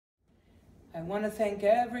I want to thank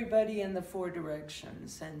everybody in the four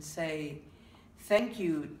directions and say thank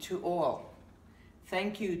you to all.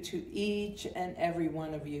 Thank you to each and every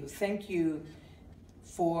one of you. Thank you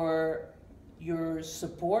for your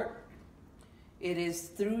support. It is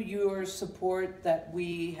through your support that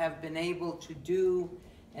we have been able to do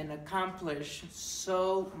and accomplish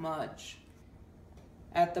so much.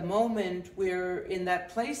 At the moment, we're in that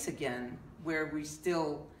place again where we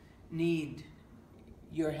still need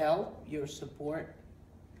your help, your support,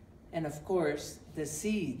 and of course, the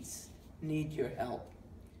seeds need your help.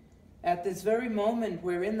 At this very moment,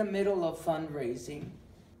 we're in the middle of fundraising,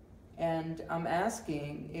 and I'm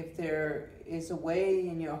asking if there is a way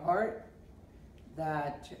in your heart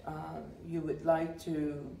that you would like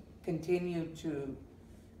to continue to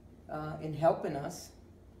in helping us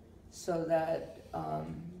so that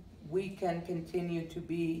we can continue to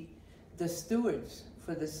be the stewards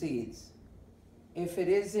for the seeds. If it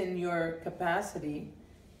is in your capacity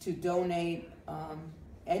to donate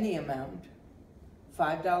any amount,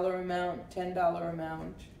 $5 amount, $10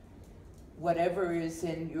 amount, whatever is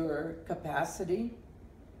in your capacity,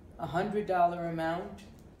 $100 amount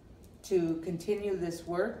to continue this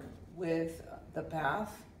work with the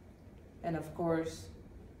path and of course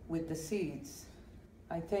with the seeds.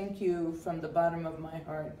 I thank you from the bottom of my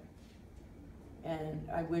heart and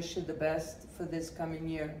I wish you the best for this coming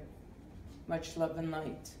year. Much love and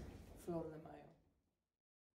light. Flordemayo.